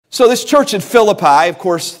So this church at Philippi, of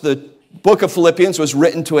course, the book of Philippians was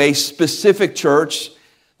written to a specific church,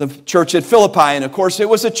 the church at Philippi. And of course, it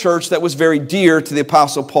was a church that was very dear to the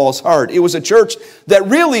Apostle Paul's heart. It was a church that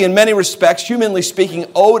really, in many respects, humanly speaking,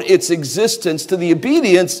 owed its existence to the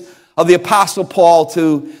obedience of the Apostle Paul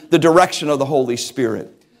to the direction of the Holy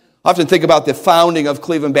Spirit. I often think about the founding of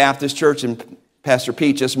Cleveland Baptist Church, and Pastor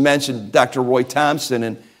Pete just mentioned Dr. Roy Thompson.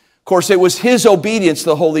 And of course, it was his obedience to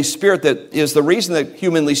the Holy Spirit that is the reason that,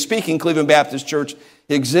 humanly speaking, Cleveland Baptist Church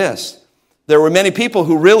exists. There were many people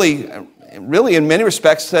who really in many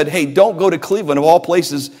respects said, hey, don't go to Cleveland, of all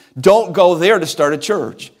places, don't go there to start a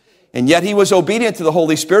church. And yet he was obedient to the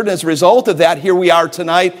Holy Spirit, and as a result of that, here we are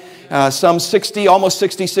tonight, some 60, almost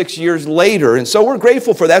 66 years later. And so we're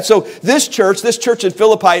grateful for that. So this church at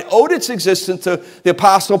Philippi, owed its existence to the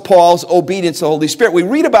Apostle Paul's obedience to the Holy Spirit. We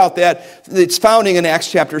read about that, its founding in Acts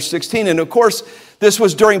chapter 16. And of course, this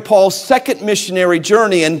was during Paul's second missionary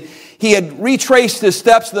journey, and he had retraced his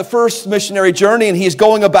steps to the first missionary journey, and he's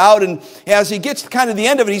going about, and as he gets to kind of the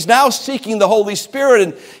end of it, he's now seeking the Holy Spirit.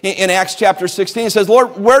 And in Acts chapter 16, he says,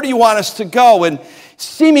 Lord, where do you want us to go? And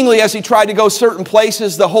seemingly as he tried to go certain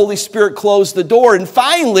places, the Holy Spirit closed the door. And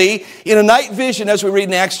finally, in a night vision, as we read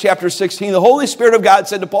in Acts chapter 16, the Holy Spirit of God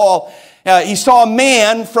said to Paul, he saw a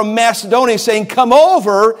man from Macedonia saying, come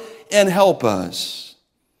over and help us.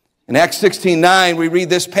 In Acts 16:9, we read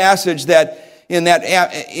this passage that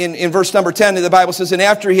in verse number 10, the Bible says, and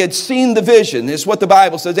after he had seen the vision, is what the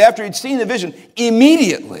Bible says, after he'd seen the vision,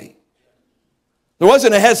 immediately. There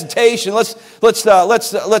wasn't a hesitation. Let's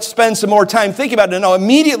spend some more time thinking about it. No,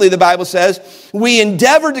 immediately the Bible says, we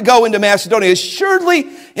endeavored to go into Macedonia. Assuredly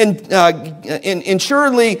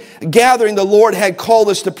gathering, the Lord had called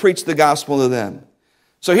us to preach the gospel to them.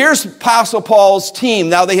 So here's Apostle Paul's team.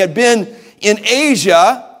 Now they had been in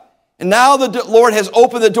Asia, and now the Lord has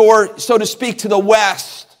opened the door, so to speak, to the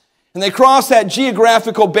west. And they cross that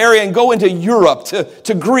geographical barrier and go into Europe,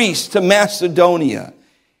 to Greece, to Macedonia.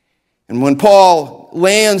 And when Paul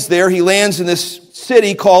lands there, he lands in this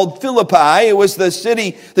city called Philippi. It was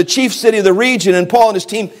the chief city of the region. And Paul and his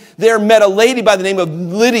team there met a lady by the name of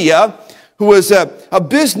Lydia, who was a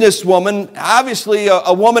businesswoman, obviously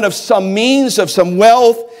a woman of some means, of some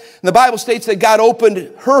wealth. And the Bible states that God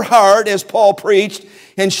opened her heart as Paul preached,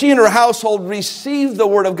 and she and her household received the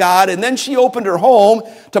word of God. And then she opened her home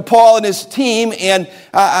to Paul and his team and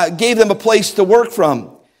gave them a place to work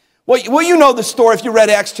from. Well, you know the story if you read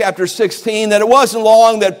Acts chapter 16, that it wasn't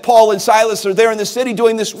long that Paul and Silas are there in the city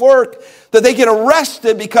doing this work, that they get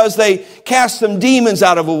arrested because they cast some demons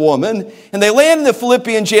out of a woman. And they land in the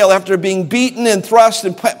Philippian jail after being beaten and thrust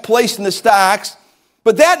and placed in the stocks.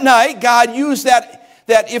 But that night, God used that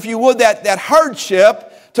if you would, that hardship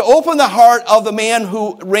to open the heart of the man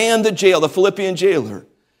who ran the jail, the Philippian jailer.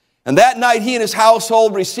 And that night, he and his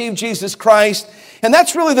household received Jesus Christ. And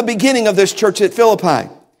that's really the beginning of this church at Philippi.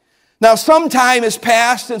 Now, some time has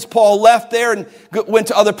passed since Paul left there and went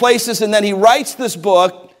to other places, and then he writes this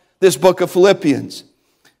book of Philippians.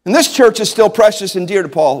 And this church is still precious and dear to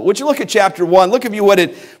Paul. Would you look at chapter 1? Look, if you would,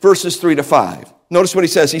 at verses 3 to 5. Notice what he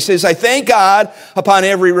says. He says, I thank God upon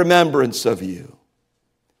every remembrance of you.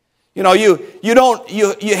 You know, you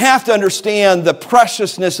have to understand the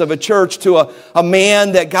preciousness of a church to a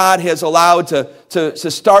man that God has allowed to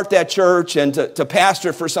start that church and to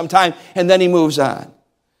pastor for some time, and then he moves on.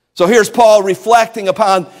 So here's Paul reflecting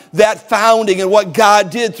upon that founding and what God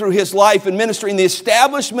did through his life and ministry and the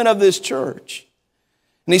establishment of this church.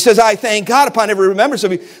 And he says, I thank God upon every remembrance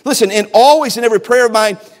of you. Listen, and always in every prayer of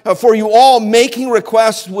mine for you all, making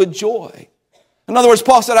requests with joy. In other words,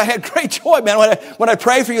 Paul said, I had great joy, man. When I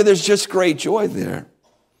pray for you, there's just great joy there.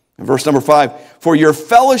 In verse number 5, for your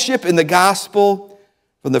fellowship in the gospel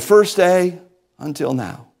from the first day until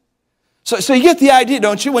now. So you get the idea,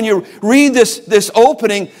 don't you, when you read this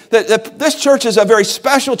opening, that this church is a very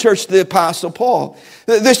special church to the Apostle Paul.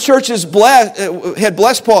 This church had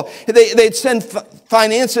blessed Paul. They'd send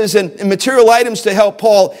finances and material items to help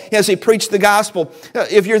Paul as he preached the gospel.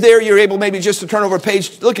 If you're there, you're able maybe just to turn over a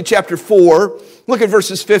page. Look at chapter 4. Look at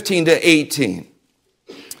verses 15 to 18.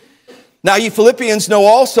 Now you Philippians know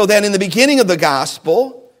also that in the beginning of the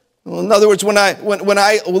gospel, in other words, when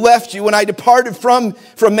I left you, when I departed from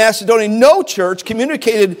Macedonia, no church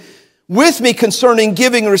communicated with me concerning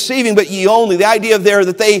giving and receiving, but ye only. The idea there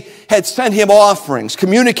that they had sent him offerings.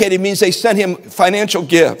 Communicated means they sent him financial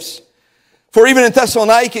gifts. For even in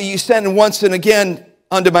Thessalonica ye sent once and again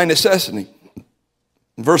unto my necessity.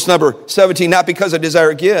 Verse number 17, not because I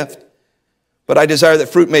desire a gift, but I desire that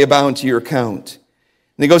fruit may abound to your account.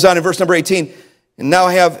 And he goes on in verse number 18, And now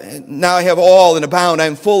I have all and abound. I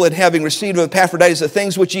am full, and having received of Epaphroditus the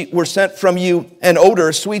things which were sent from you, an odor,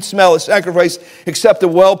 a sweet smell, a sacrifice accepted,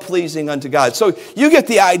 well-pleasing unto God. So you get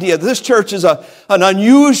the idea. This church is an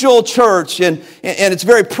unusual church, and it's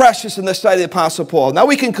very precious in the sight of the Apostle Paul. Now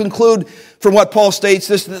we can conclude from what Paul states,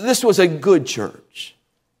 this was a good church.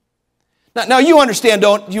 Now you understand,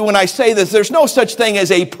 don't you, when I say this, there's no such thing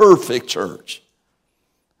as a perfect church.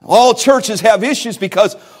 All churches have issues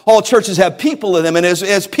because all churches have people in them, and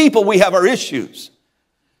as people, we have our issues.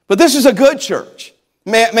 But this is a good church.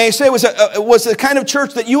 May I say it was the kind of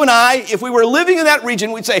church that you and I, if we were living in that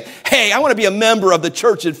region, we'd say, hey, I want to be a member of the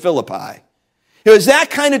church at Philippi. It was that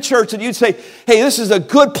kind of church that you'd say, hey, this is a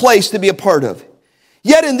good place to be a part of.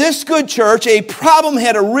 Yet in this good church, a problem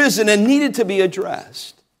had arisen and needed to be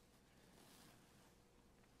addressed.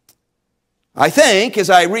 I think, as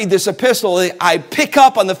I read this epistle, I pick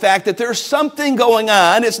up on the fact that there's something going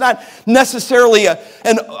on. It's not necessarily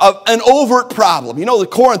an overt problem. You know, the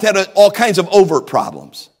Corinth had all kinds of overt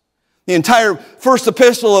problems. The entire first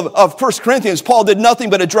epistle of 1 Corinthians, Paul did nothing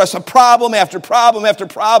but address a problem after problem after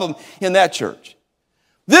problem in that church.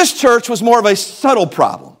 This church was more of a subtle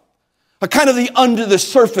problem, a kind of the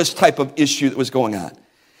under-the-surface type of issue that was going on.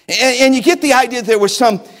 And you get the idea that there was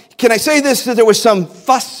some, can I say this, that there was some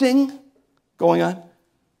fussing going on?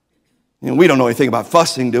 You know, we don't know anything about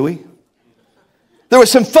fussing, do we? There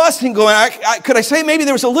was some fussing going on. Could I say maybe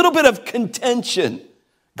there was a little bit of contention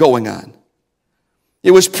going on?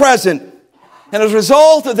 It was present. And as a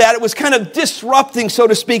result of that, it was kind of disrupting, so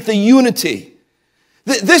to speak, the unity.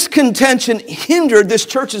 This contention hindered this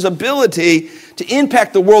church's ability to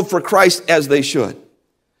impact the world for Christ as they should.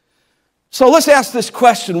 So let's ask this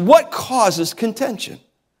question. What causes contention?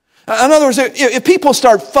 In other words, if people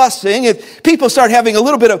start fussing, if people start having a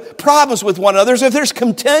little bit of problems with one another, if there's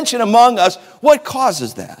contention among us, what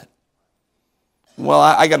causes that? Well,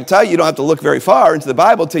 I got to tell you, you don't have to look very far into the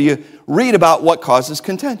Bible till you read about what causes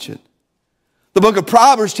contention. The book of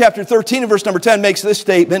Proverbs, chapter 13, and verse number 10, makes this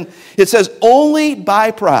statement. It says, only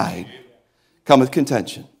by pride cometh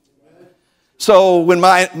contention. So when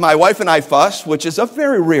my wife and I fuss, which is a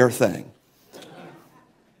very rare thing,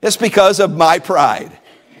 it's because of my pride.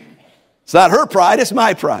 It's not her pride, it's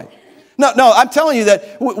my pride. No, I'm telling you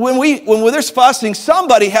that when there's fussing,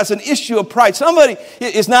 somebody has an issue of pride. Somebody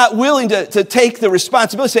is not willing to take the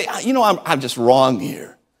responsibility, say, you know, I'm just wrong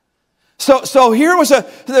here. So here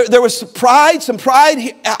there was pride, some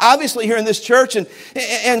pride, obviously here in this church,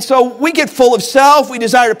 and so we get full of self. We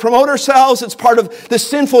desire to promote ourselves. It's part of the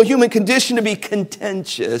sinful human condition to be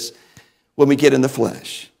contentious when we get in the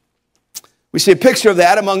flesh. We see a picture of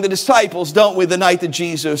that among the disciples, don't we, the night that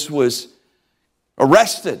Jesus was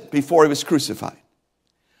arrested before he was crucified.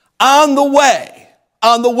 On the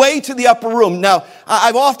way to the upper room. Now,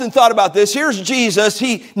 I've often thought about this. Here's Jesus.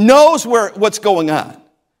 He knows what's going on.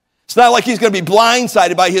 It's not like he's going to be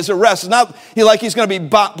blindsided by his arrest. It's not like he's going to be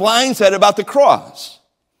blindsided about the cross.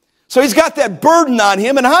 So he's got that burden on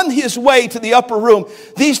him, and on his way to the upper room,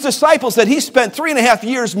 these disciples that he spent 3.5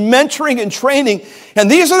 years mentoring and training,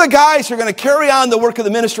 and these are the guys who are going to carry on the work of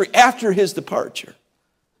the ministry after his departure.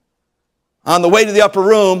 On the way to the upper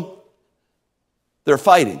room, they're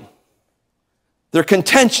fighting. They're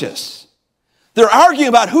contentious. They're arguing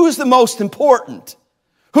about who's the most important,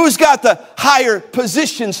 who's got the higher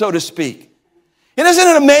position, so to speak. And isn't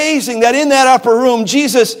it amazing that in that upper room,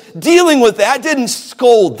 Jesus, dealing with that, didn't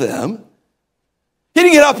scold them. He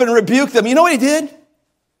didn't get up and rebuke them. You know what he did?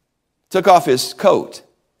 Took off his coat,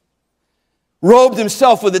 robed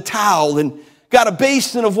himself with a towel, and got a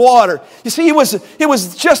basin of water. You see, it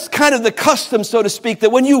was just kind of the custom, so to speak, that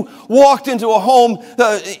when you walked into a home,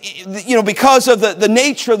 because of the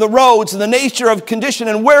nature of the roads and the nature of condition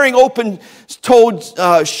and wearing open-toed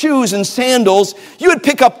shoes and sandals, you would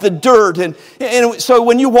pick up the dirt. And so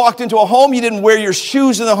when you walked into a home, you didn't wear your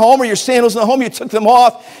shoes in the home or your sandals in the home. You took them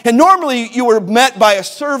off. And normally you were met by a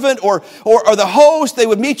servant or the host. They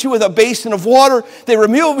would meet you with a basin of water. They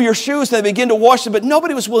remove your shoes and they begin to wash them. But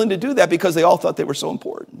nobody was willing to do that because they all thought they were so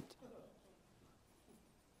important.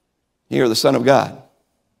 Here, the Son of God,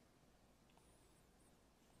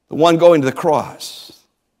 the one going to the cross,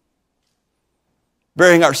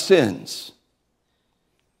 bearing our sins,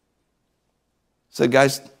 said,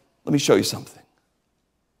 guys, let me show you something.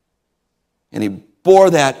 And he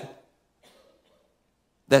bore that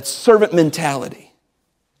servant mentality,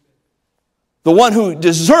 the one who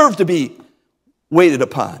deserved to be waited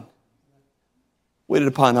upon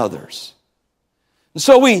others. And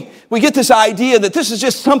so we get this idea that this is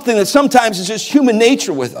just something that sometimes is just human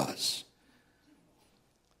nature with us.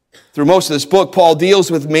 Through most of this book, Paul deals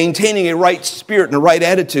with maintaining a right spirit and a right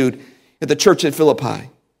attitude at the church at Philippi.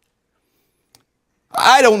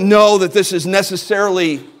 I don't know that this is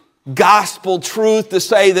necessarily gospel truth to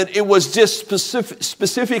say that it was just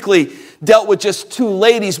specifically dealt with just two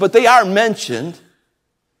ladies, but they are mentioned.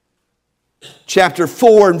 Chapter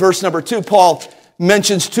 4 and verse number 2, Paul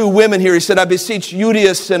mentions two women here. He said, I beseech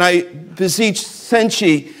Euodias and I beseech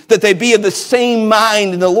Syntyche that they be of the same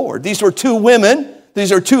mind in the Lord. These were two women.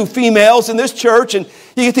 These are two females in this church. And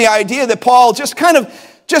you get the idea that Paul just trying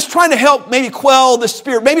to help maybe quell the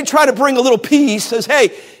spirit, maybe try to bring a little peace, says, hey,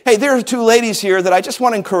 there are two ladies here that I just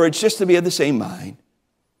want to encourage just to be of the same mind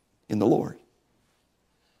in the Lord.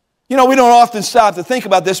 You know, we don't often stop to think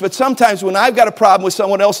about this, but sometimes when I've got a problem with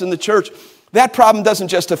someone else in the church, that problem doesn't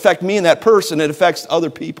just affect me and that person, it affects other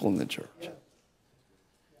people in the church. And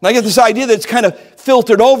I get this idea that it's kind of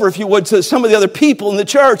filtered over, if you would, to some of the other people in the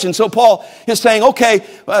church. And so Paul is saying, okay,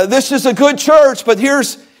 this is a good church, but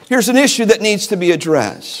here's an issue that needs to be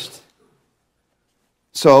addressed.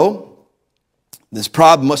 So, this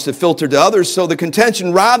problem must have filtered to others, so the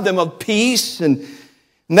contention robbed them of peace, and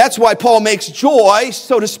that's why Paul makes joy,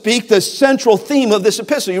 so to speak, the central theme of this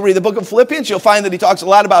epistle. You read the book of Philippians, you'll find that he talks a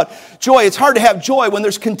lot about joy. It's hard to have joy when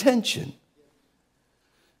there's contention.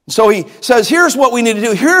 So he says, here's what we need to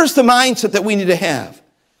do. Here's the mindset that we need to have.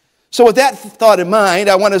 So with that thought in mind,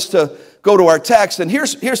 I want us to go to our text, and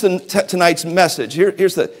here's tonight's message.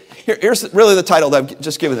 Here's really the title that I've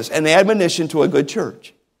just given this, an admonition to a good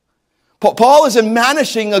church. Paul is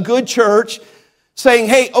admonishing a good church, saying,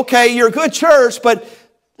 hey, okay, you're a good church, but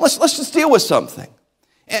let's just deal with something.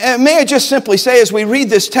 And may I just simply say, as we read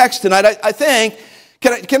this text tonight, I think,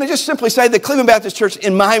 can I just simply say that Cleveland Baptist Church,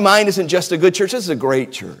 in my mind, isn't just a good church, it's a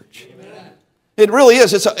great church. Amen. It really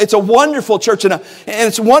is. It's a wonderful church, and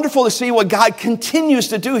it's wonderful to see what God continues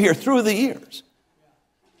to do here through the years.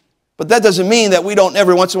 But that doesn't mean that we don't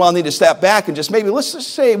every once in a while need to step back and just maybe, let's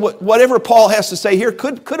just say whatever Paul has to say here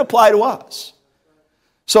could apply to us.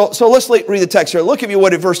 So let's read the text here. Look, if you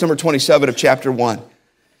would, at verse number 27 of chapter 1.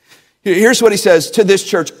 Here's what he says to this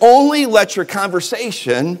church. Only let your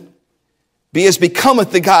conversation be as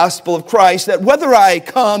becometh the gospel of Christ, that whether I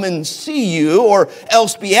come and see you or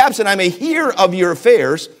else be absent, I may hear of your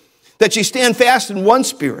affairs, that ye stand fast in one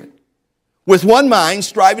spirit, with one mind,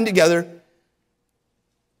 striving together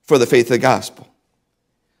for the faith of the gospel.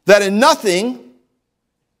 That in nothing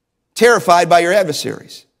terrified by your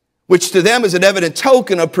adversaries, which to them is an evident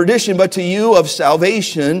token of perdition, but to you of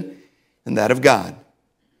salvation and that of God.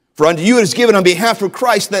 For unto you it is given on behalf of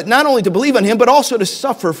Christ that not only to believe on him, but also to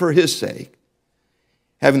suffer for his sake,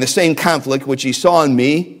 having the same conflict which ye saw in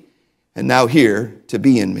me, and now here to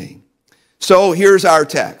be in me. So here's our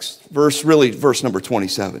text, verse number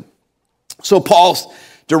 27. So Paul's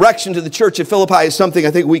direction to the church at Philippi is something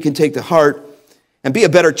I think we can take to heart and be a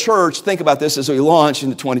better church. Think about this as we launch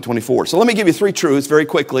into 2024. So let me give you three truths very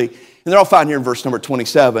quickly, and they're all found here in verse number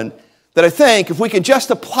 27, that I think if we can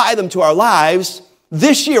just apply them to our lives,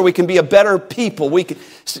 this year we can be a better people.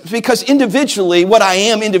 Because individually, what I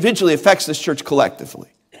am individually affects this church collectively.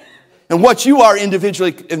 And what you are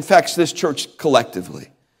individually affects this church collectively.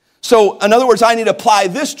 So, in other words, I need to apply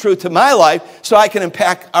this truth to my life so I can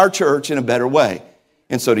impact our church in a better way.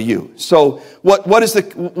 And so do you. So, what is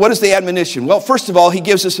the admonition? Well, first of all, he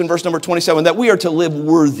gives us in verse number 27 that we are to live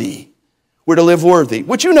worthy. We're to live worthy.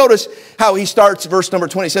 Would you notice how he starts verse number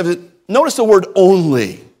 27? Notice the word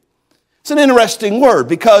only. It's an interesting word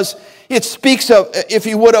because it speaks of, if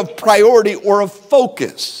you would, of priority or of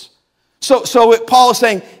focus. So Paul is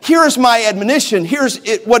saying, here's my admonition. Here's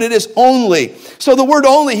what it is only. So the word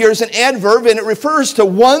only here is an adverb, and it refers to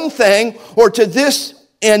one thing or to this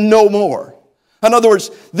and no more. In other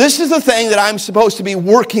words, this is the thing that I'm supposed to be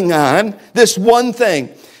working on, this one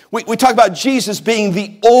thing. We talk about Jesus being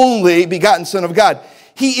the only begotten Son of God.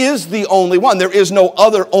 He is the only one. There is no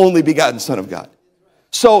other only begotten Son of God.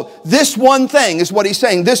 So this one thing is what he's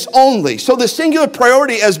saying, this only. So the singular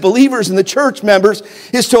priority as believers and the church members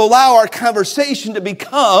is to allow our conversation to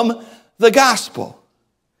become the gospel.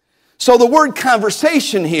 So the word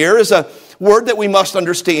conversation here is a word that we must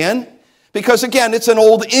understand because, again, it's an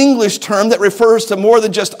old English term that refers to more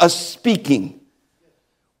than just a speaking.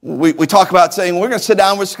 We talk about saying, we're going to sit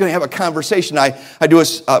down, we're just going to have a conversation. I do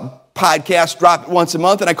a podcast, drop it once a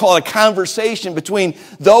month, and I call it a conversation between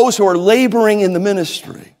those who are laboring in the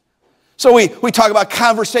ministry. So we talk about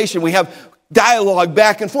conversation. We have dialogue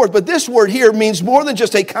back and forth. But this word here means more than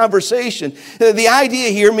just a conversation. The idea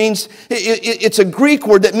here means, it's a Greek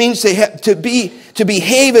word that means to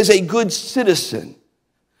behave as a good citizen.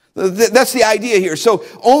 That's the idea here. So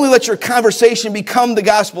only let your conversation become the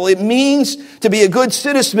gospel. It means to be a good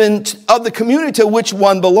citizen of the community to which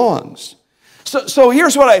one belongs. So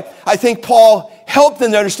here's what I think Paul helped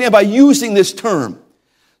them to understand by using this term.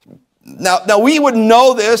 Now we wouldn't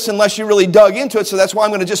know this unless you really dug into it, so that's why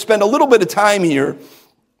I'm going to just spend a little bit of time here.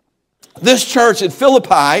 This church at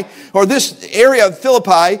Philippi, or this area of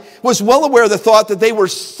Philippi, was well aware of the thought that they were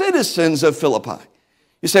citizens of Philippi.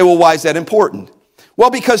 You say, well, why is that important?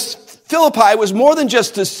 Well, because Philippi was more than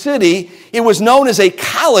just a city. It was known as a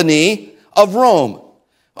colony of Rome,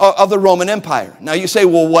 of the Roman Empire. Now you say,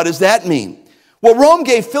 well, what does that mean? Well, Rome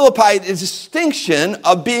gave Philippi the distinction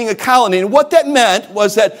of being a colony. And what that meant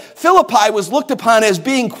was that Philippi was looked upon as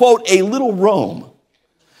being, quote, a little Rome.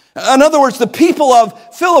 In other words, the people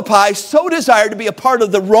of Philippi so desired to be a part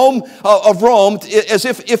of the Rome, as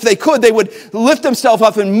if they could, they would lift themselves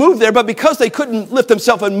up and move there. But because they couldn't lift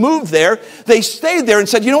themselves and move there, they stayed there and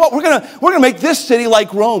said, you know what, we're gonna make this city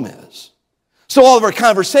like Rome is. So all of our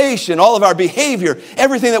conversation, all of our behavior,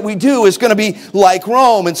 everything that we do is going to be like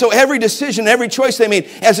Rome. And so every decision, every choice they made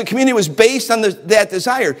as a community was based on that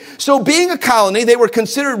desire. So being a colony, they were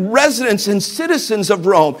considered residents and citizens of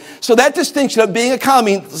Rome. So that distinction of being a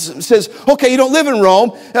colony says, okay, you don't live in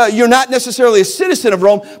Rome, you're not necessarily a citizen of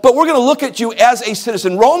Rome, but we're going to look at you as a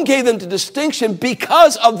citizen. Rome gave them the distinction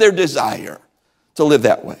because of their desire to live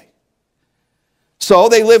that way. So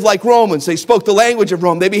they lived like Romans. They spoke the language of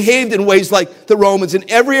Rome. They behaved in ways like the Romans. In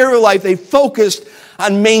every area of life, they focused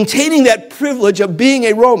on maintaining that privilege of being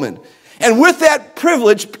a Roman. And with that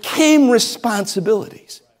privilege came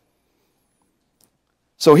responsibilities.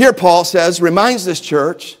 So here Paul reminds this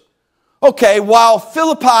church, okay, while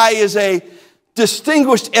Philippi is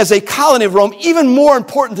distinguished as a colony of Rome, even more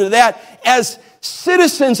important to that, as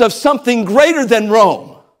citizens of something greater than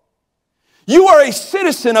Rome. You are a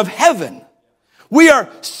citizen of heaven. We are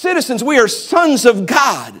citizens, we are sons of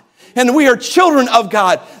God, and we are children of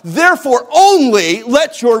God. Therefore, only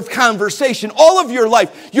let your conversation, all of your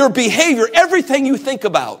life, your behavior, everything you think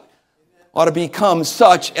about ought to become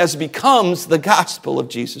such as becomes the gospel of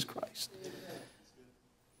Jesus Christ.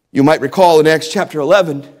 You might recall in Acts chapter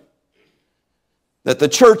 11 that the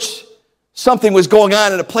church, something was going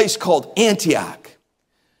on in a place called Antioch.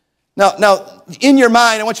 Now, in your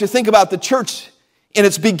mind, I want you to think about the church in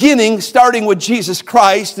its beginning, starting with Jesus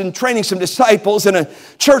Christ and training some disciples in a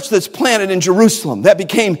church that's planted in Jerusalem. That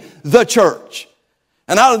became the church.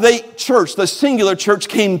 And out of the church, the singular church,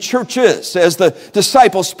 came churches as the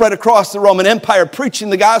disciples spread across the Roman Empire preaching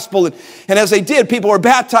the gospel. And as they did, people were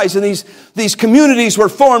baptized and these communities were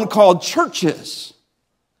formed called churches.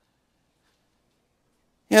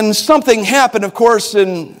 And something happened, of course,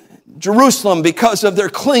 in Jerusalem because of their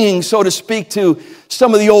clinging, so to speak, to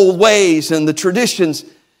some of the old ways and the traditions.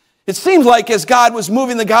 It seems like as God was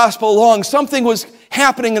moving the gospel along, something was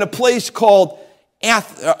happening in a place called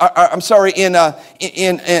Antioch.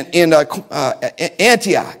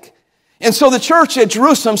 And so the church at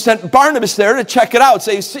Jerusalem sent Barnabas there to check it out.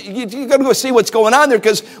 Say, you got to go see what's going on there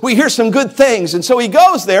because we hear some good things. And so he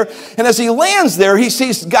goes there, and as he lands there, he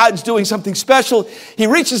sees God's doing something special. He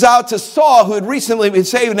reaches out to Saul, who had recently been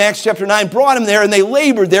saved in Acts chapter 9, brought him there, and they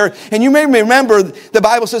labored there. And you may remember the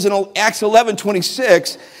Bible says in Acts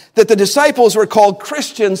 11:26 that the disciples were called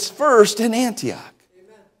Christians first in Antioch.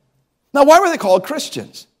 Amen. Now, why were they called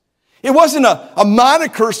Christians? It wasn't a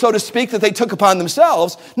moniker, so to speak, that they took upon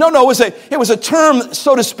themselves. No, it was a term,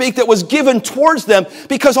 so to speak, that was given towards them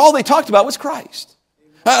because all they talked about was Christ.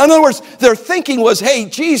 In other words, their thinking was, hey,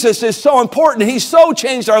 Jesus is so important and he's so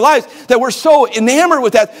changed our lives that we're so enamored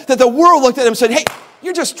with that the world looked at them and said, hey,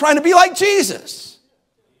 you're just trying to be like Jesus.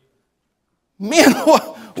 Man,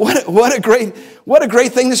 what a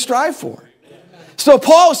great thing to strive for. So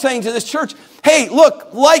Paul is saying to this church, hey,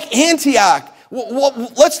 look, like Antioch, well,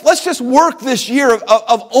 let's just work this year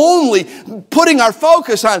of only putting our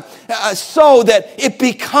focus on so that it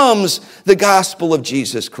becomes the gospel of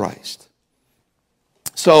Jesus Christ.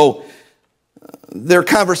 So their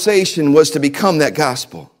conversation was to become that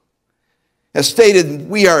gospel. As stated,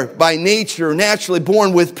 we are by nature naturally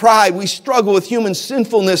born with pride. We struggle with human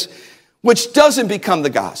sinfulness, which doesn't become the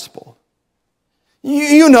gospel.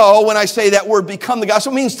 You know, when I say that word become the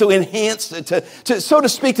gospel, it means to enhance it, to so to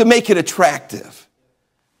speak, to make it attractive.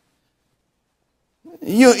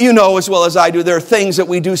 You know as well as I do, there are things that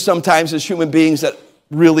we do sometimes as human beings that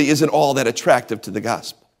really isn't all that attractive to the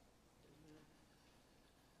gospel.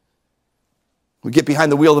 We get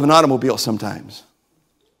behind the wheel of an automobile sometimes.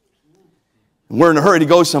 And we're in a hurry to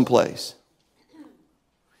go someplace.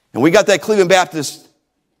 And we got that Cleveland Baptist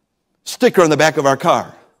sticker on the back of our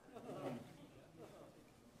car.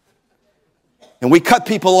 And we cut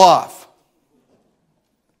people off.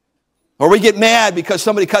 Or we get mad because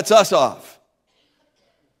somebody cuts us off.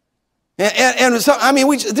 And so, I mean,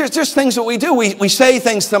 there's just things that we do. We say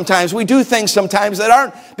things sometimes. We do things sometimes that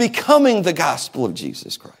aren't becoming the gospel of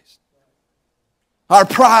Jesus Christ. Our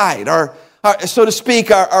pride, our so to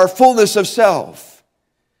speak, our fullness of self.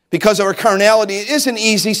 Because of our carnality, it isn't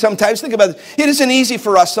easy sometimes. Think about it. It isn't easy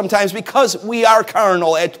for us sometimes because we are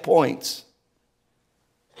carnal at points.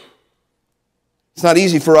 It's not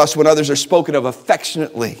easy for us when others are spoken of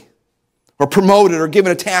affectionately or promoted or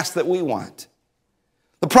given a task that we want.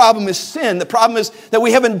 The problem is sin. The problem is that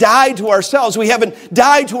we haven't died to ourselves. We haven't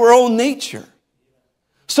died to our own nature.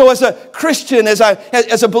 So as a Christian, as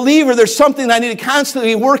a believer, there's something I need to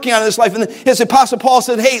constantly be working on in this life. And as the Apostle Paul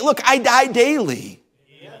said, hey, look, I die daily.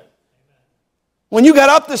 When you got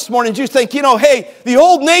up this morning, you think, hey, the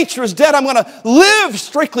old nature is dead. I'm going to live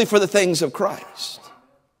strictly for the things of Christ.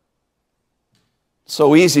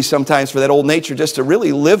 So easy sometimes for that old nature just to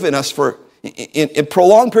really live in us for in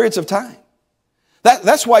prolonged periods of time.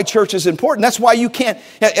 That's why church is important. That's why you can't,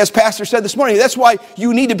 as Pastor said this morning, that's why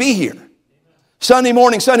you need to be here. Sunday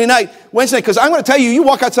morning, Sunday night, Wednesday night, because I'm going to tell you, you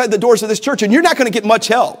walk outside the doors of this church and you're not going to get much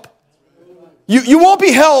help. You won't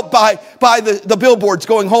be helped by the billboards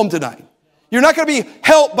going home tonight. You're not going to be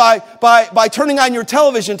helped by turning on your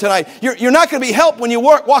television tonight. You're not going to be helped when you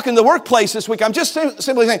walk in the workplace this week. I'm just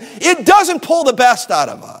simply saying, it doesn't pull the best out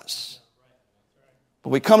of us. But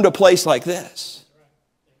we come to a place like this,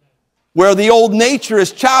 where the old nature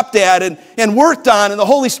is chopped at and worked on, and the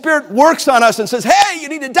Holy Spirit works on us and says, hey, you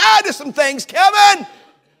need to die to some things, Kevin.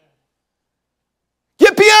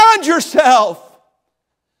 Get beyond yourself.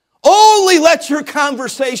 Only let your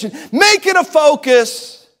conversation, make it a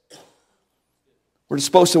focus. We're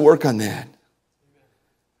supposed to work on that.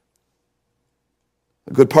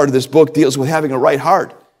 A good part of this book deals with having a right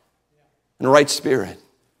heart and a right spirit.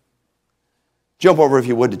 Jump over, if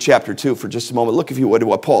you would, to chapter 2 for just a moment. Look, if you would, at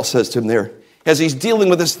what Paul says to him there as he's dealing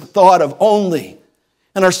with this thought of only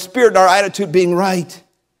and our spirit and our attitude being right.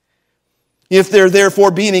 If there therefore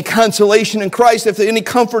be any consolation in Christ, if there any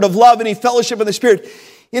comfort of love, any fellowship of the Spirit,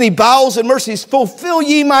 any bowels and mercies, fulfill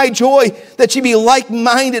ye my joy, that ye be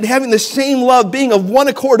like-minded, having the same love, being of one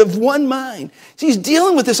accord, of one mind. So he's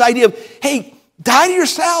dealing with this idea of, hey, die to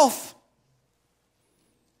yourself.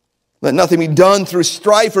 Let nothing be done through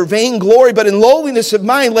strife or vainglory, but in lowliness of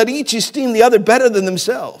mind, let each esteem the other better than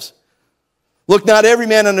themselves. Look not every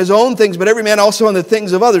man on his own things, but every man also on the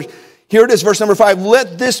things of others. Here it is, verse number 5.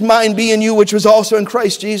 Let this mind be in you, which was also in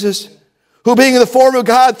Christ Jesus, who being in the form of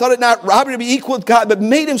God, thought it not robbery to be equal with God, but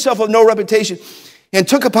made himself of no reputation, and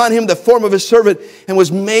took upon him the form of a servant, and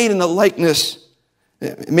was made in the likeness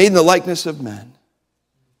of men.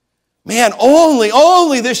 Man,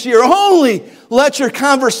 only this year, only let your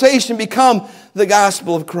conversation become the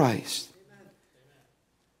gospel of Christ.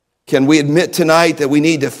 Can we admit tonight that we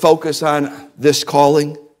need to focus on this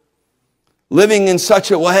calling? Living in such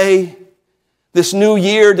a way, this new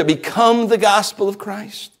year, to become the gospel of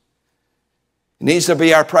Christ? It needs to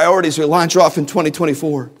be our priority as we launch off in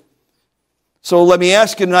 2024. So let me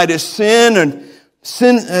ask you tonight, is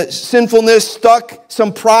sinfulness stuck,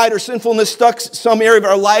 some pride or sinfulness stuck some area of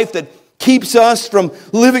our life that keeps us from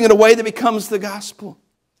living in a way that becomes the gospel?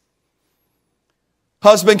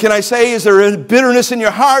 Husband, can I say, is there a bitterness in your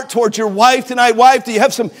heart towards your wife tonight? Wife, do you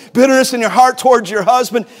have some bitterness in your heart towards your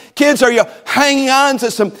husband? Kids, are you hanging on to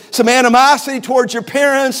some animosity towards your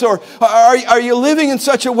parents? Or are you living in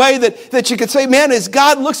such a way that you could say, man, as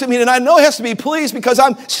God looks at me, and I know he has to be pleased because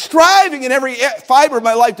I'm striving in every fiber of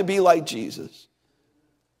my life to be like Jesus.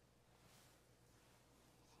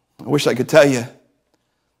 I wish I could tell you,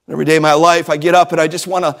 every day of my life I get up and I just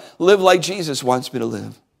want to live like Jesus wants me to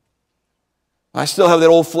live. I still have that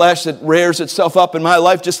old flesh that rears itself up in my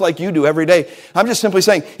life just like you do every day. I'm just simply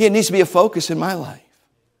saying it needs to be a focus in my life.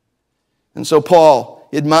 And so Paul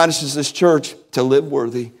admonishes this church to live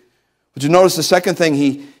worthy. But you notice the second thing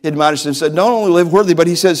he admonished them, said, not only live worthy, but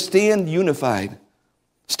he says, stand unified.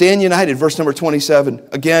 Stand united, verse number 27.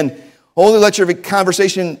 Again, only let your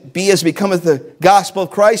conversation be as becometh the gospel of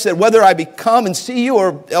Christ, that whether I be come and see you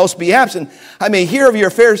or else be absent, I may hear of your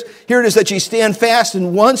affairs. Here it is that ye stand fast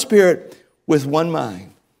in one spirit, with one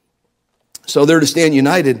mind. So they're to stand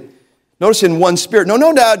united. Notice in one spirit.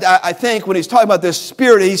 No doubt, I think when he's talking about this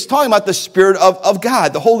spirit, he's talking about the Spirit of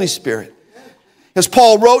God, the Holy Spirit. As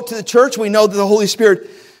Paul wrote to the church, we know that the Holy Spirit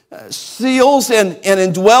seals and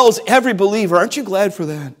indwells every believer. Aren't you glad for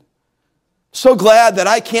that? So glad that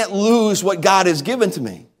I can't lose what God has given to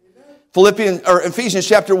me. Ephesians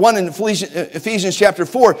chapter 1 and Ephesians chapter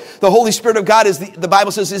 4, the Holy Spirit of God, the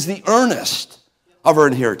Bible says, is the earnest of our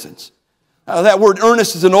inheritance. That word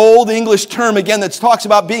earnest is an old English term, again, that talks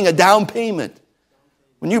about being a down payment.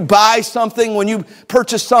 When you buy something, when you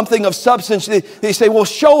purchase something of substance, they say, well,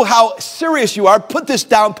 show how serious you are. Put this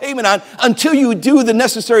down payment on until you do the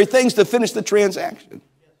necessary things to finish the transaction.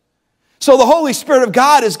 So the Holy Spirit of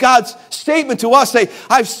God is God's statement to us, say,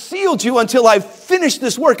 I've sealed you until I've finished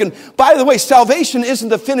this work. And by the way, salvation isn't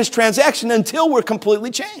the finished transaction until we're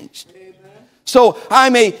completely changed. Amen. So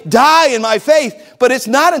I may die in my faith, but it's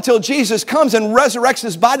not until Jesus comes and resurrects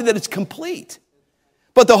his body that it's complete.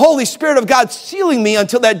 But the Holy Spirit of God sealing me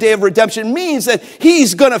until that day of redemption means that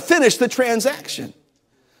he's going to finish the transaction.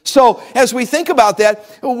 So as we think about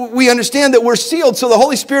that, we understand that we're sealed. So the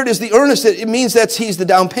Holy Spirit is the earnest. It means that he's the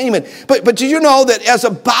down payment. But do you know that as a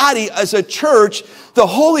body, as a church, the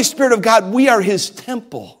Holy Spirit of God, we are his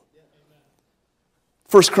temple.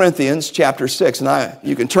 1 Corinthians chapter 6, and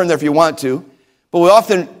you can turn there if you want to, but we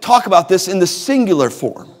often talk about this in the singular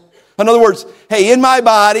form. In other words, hey, in my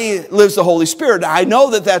body lives the Holy Spirit. Now, I know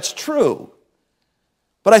that that's true.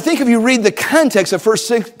 But I think if you read the context of 1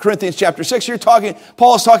 Corinthians chapter 6,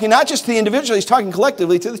 Paul is talking not just to the individual, he's talking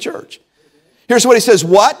collectively to the church. Here's what he says,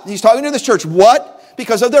 what? He's talking to this church. What?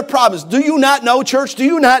 Because of their problems. Do you not know, church? Do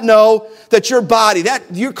you not know that your body,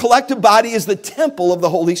 that your collective body is the temple of the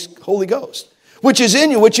Holy Ghost, which is in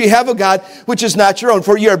you, which you have of God, which is not your own?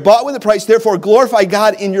 For you are bought with a price, therefore glorify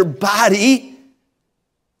God in your body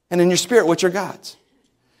and in your spirit, which are God's.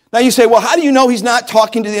 Now you say, well, how do you know he's not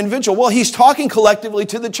talking to the individual? Well, he's talking collectively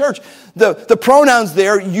to the church. The pronouns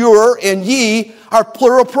there, your and ye, are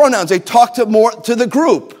plural pronouns. They talk to the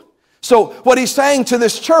group. So what he's saying to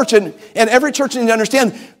this church, and every church needs to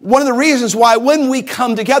understand, one of the reasons why when we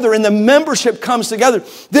come together and the membership comes together,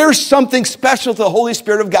 there's something special the Holy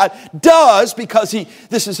Spirit of God does because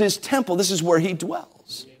this is his temple. This is where he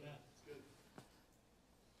dwells.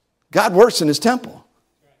 God works in his temple.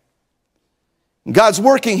 God's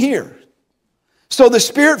working here. So the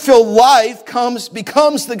Spirit-filled life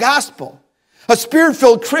becomes the gospel. A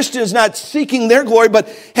Spirit-filled Christian is not seeking their glory, but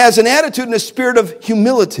has an attitude and a spirit of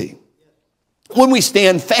humility. When we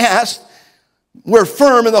stand fast, we're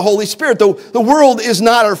firm in the Holy Spirit. The world is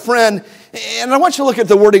not our friend. And I want you to look at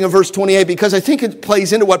the wording of verse 28 because I think it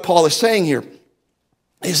plays into what Paul is saying here.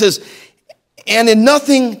 He says, and in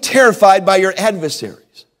nothing terrified by your adversaries.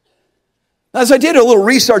 Now, as I did a little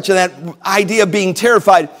research on that idea of being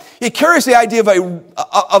terrified, it carries the idea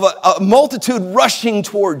of a multitude rushing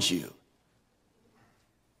towards you.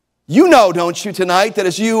 You know, don't you, tonight, that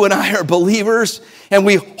as you and I are believers and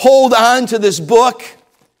we hold on to this book,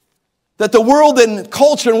 that the world and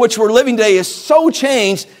culture in which we're living today is so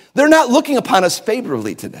changed, they're not looking upon us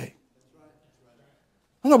favorably today.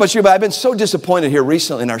 I don't know about you, but I've been so disappointed here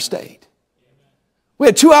recently in our state. We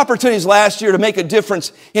had 2 opportunities last year to make a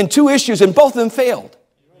difference in 2 issues, and both of them failed.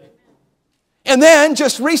 And then,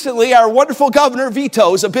 just recently, our wonderful governor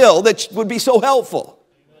vetoes a bill that would be so helpful.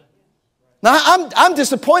 Now, I'm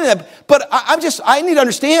disappointed, but I need to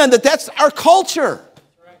understand that that's our culture.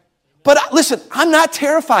 But listen, I'm not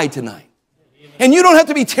terrified tonight. And you don't have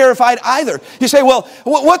to be terrified either. You say, well,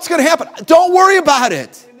 what's going to happen? Don't worry about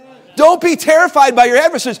it. Don't be terrified by your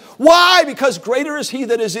adversaries. Why? Because greater is he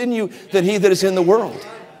that is in you than he that is in the world.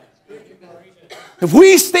 If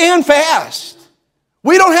we stand fast,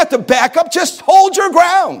 we don't have to back up. Just hold your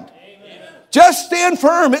ground. Just stand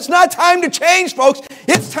firm. It's not time to change, folks.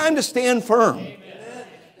 It's time to stand firm.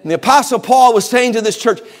 And the Apostle Paul was saying to this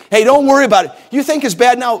church, hey, don't worry about it. You think it's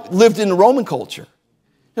bad now? Lived in the Roman culture.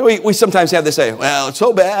 We sometimes have this say, well, it's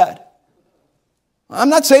so bad. I'm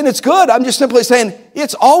not saying it's good. I'm just simply saying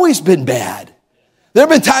it's always been bad. There have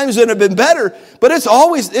been times that have been better, but it's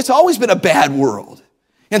always been a bad world.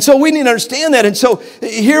 And so we need to understand that. And so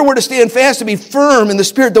here we're to stand fast, to be firm in the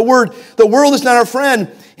Spirit. The world is not our friend.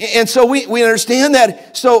 And so we understand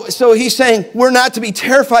that. So he's saying we're not to be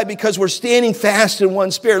terrified because we're standing fast in one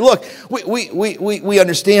spirit. Look, we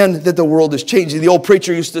understand that the world is changing. The old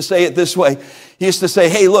preacher used to say it this way. He used to say,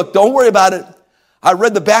 hey, look, don't worry about it. I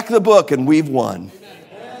read the back of the book and we've won.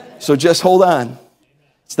 So just hold on.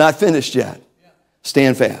 It's not finished yet.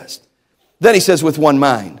 Stand fast. Then he says with one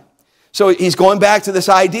mind. So he's going back to this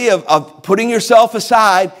idea of putting yourself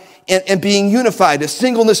aside and being unified. A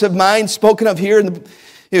singleness of mind spoken of here.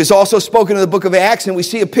 It was also spoken in the book of Acts, and we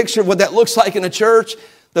see a picture of what that looks like in a church.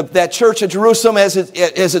 That church at Jerusalem, as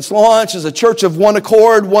it's launched, is a church of one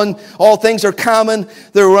accord. All things are common.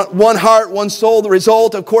 They're one heart, one soul. The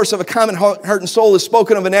result, of course, of a common heart and soul is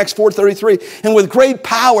spoken of in Acts 4:33. And with great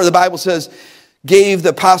power, the Bible says, gave the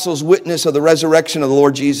apostles witness of the resurrection of the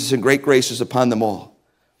Lord Jesus, and great grace was upon them all.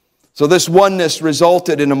 So this oneness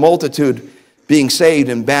resulted in a multitude being saved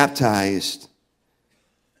and baptized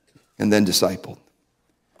and then discipled.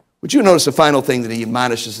 Would you notice the final thing that he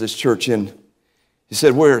admonishes this church in? He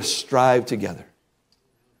said, we're to strive together.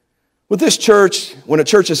 With this church, when a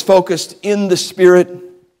church is focused in the Spirit,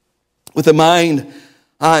 with a mind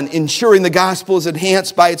on ensuring the gospel is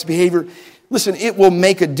enhanced by its behavior, listen, it will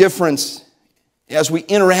make a difference as we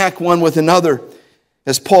interact one with another,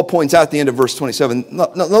 as Paul points out at the end of verse 27. Now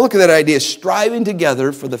look at that idea, striving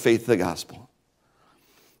together for the faith of the gospel.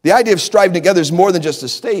 The idea of striving together is more than just a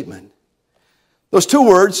statement. Those two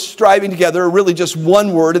words, striving together, are really just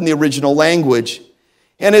one word in the original language,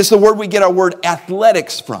 and it's the word we get our word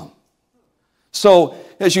athletics from. So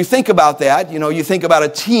as you think about that, you think about a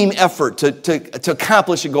team effort to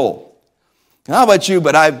accomplish a goal. How about you?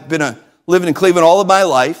 But I've been living in Cleveland all of my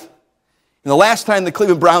life. And the last time the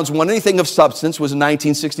Cleveland Browns won anything of substance was in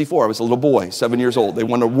 1964. I was a little boy, 7 years old. They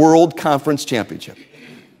won a World Conference Championship.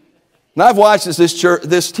 And I've watched as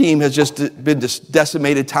this team has just been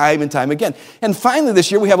decimated time and time again. And finally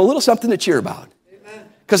this year we have a little something to cheer about.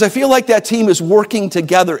 Because I feel like that team is working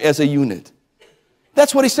together as a unit.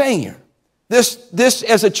 That's what he's saying here. This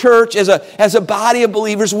as a church, as a body of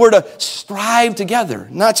believers, we're to strive together.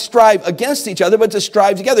 Not strive against each other, but to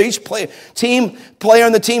strive together. Each player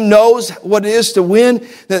on the team knows what it is to win,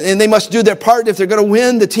 and they must do their part. If they're going to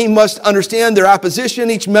win, the team must understand their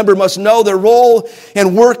opposition. Each member must know their role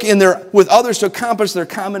and work with others to accomplish their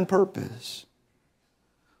common purpose.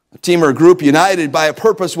 A team or a group united by a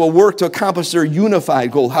purpose will work to accomplish their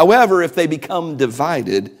unified goal. However, if they become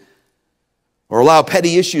divided, or allow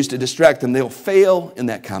petty issues to distract them, they'll fail in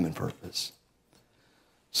that common purpose.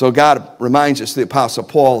 So God reminds us, the Apostle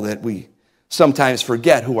Paul, that we sometimes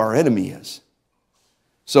forget who our enemy is.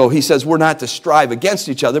 So he says we're not to strive against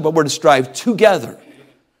each other, but we're to strive together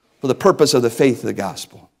for the purpose of the faith of the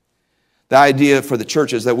gospel. The idea for the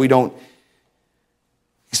church is that we don't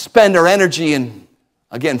spend our energy in,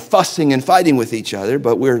 again, fussing and fighting with each other,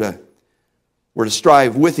 but we're to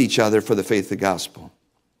strive with each other for the faith of the gospel.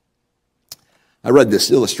 I read this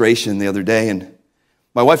illustration the other day, and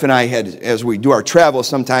my wife and I had, as we do our travel,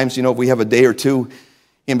 sometimes, if we have a day or two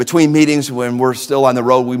in between meetings when we're still on the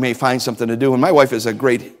road, we may find something to do. And my wife is a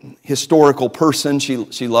great historical person.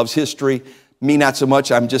 She loves history. Me, not so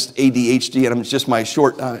much. I'm just ADHD, and I'm just my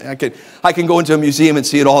short. I can go into a museum and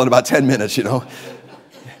see it all in about 10 minutes,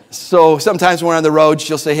 So sometimes when we're on the road,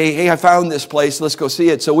 she'll say, hey, I found this place. Let's go see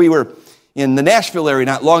it. So we were in the Nashville area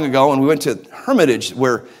not long ago, and we went to Hermitage,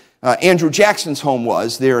 where Andrew Jackson's home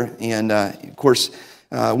was there, and of course,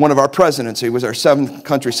 one of our presidents. He was our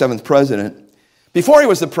seventh president. Before he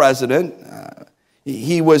was the president,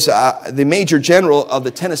 he was the major general of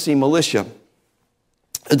the Tennessee militia.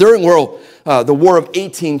 During the War of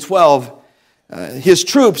 1812, his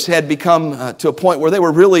troops had become to a point where they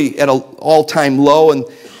were really at an all-time low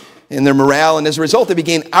in their morale, and as a result, they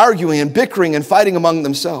began arguing and bickering and fighting among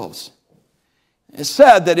themselves. It's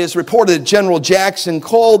said that it's reported that General Jackson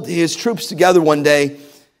called his troops together one day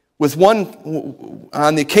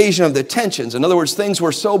on the occasion of the tensions. In other words, things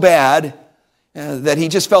were so bad that he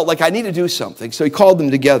just felt like, I need to do something. So he called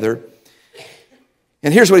them together.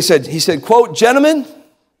 And here's what he said. He said, quote, "Gentlemen,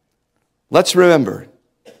 let's remember,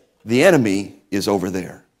 the enemy is over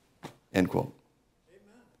there." End quote.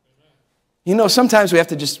 Sometimes we have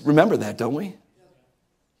to just remember that, don't we?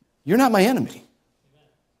 You're not my enemy.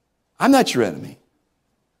 I'm not your enemy.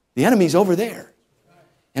 The enemy's over there.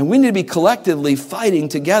 And we need to be collectively fighting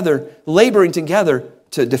together, laboring together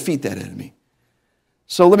to defeat that enemy.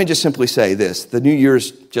 So let me just simply say this. The New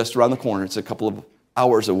Year's just around the corner. It's a couple of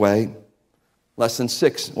hours away. Less than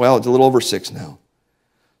 6. Well, it's a little over 6 now.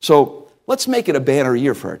 So let's make it a banner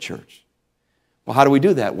year for our church. Well, how do we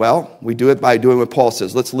do that? Well, we do it by doing what Paul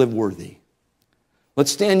says. Let's live worthy.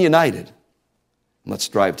 Let's stand united. And let's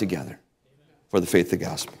strive together for the faith of the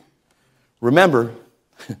gospel. Remember,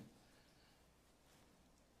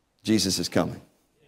 Jesus is coming.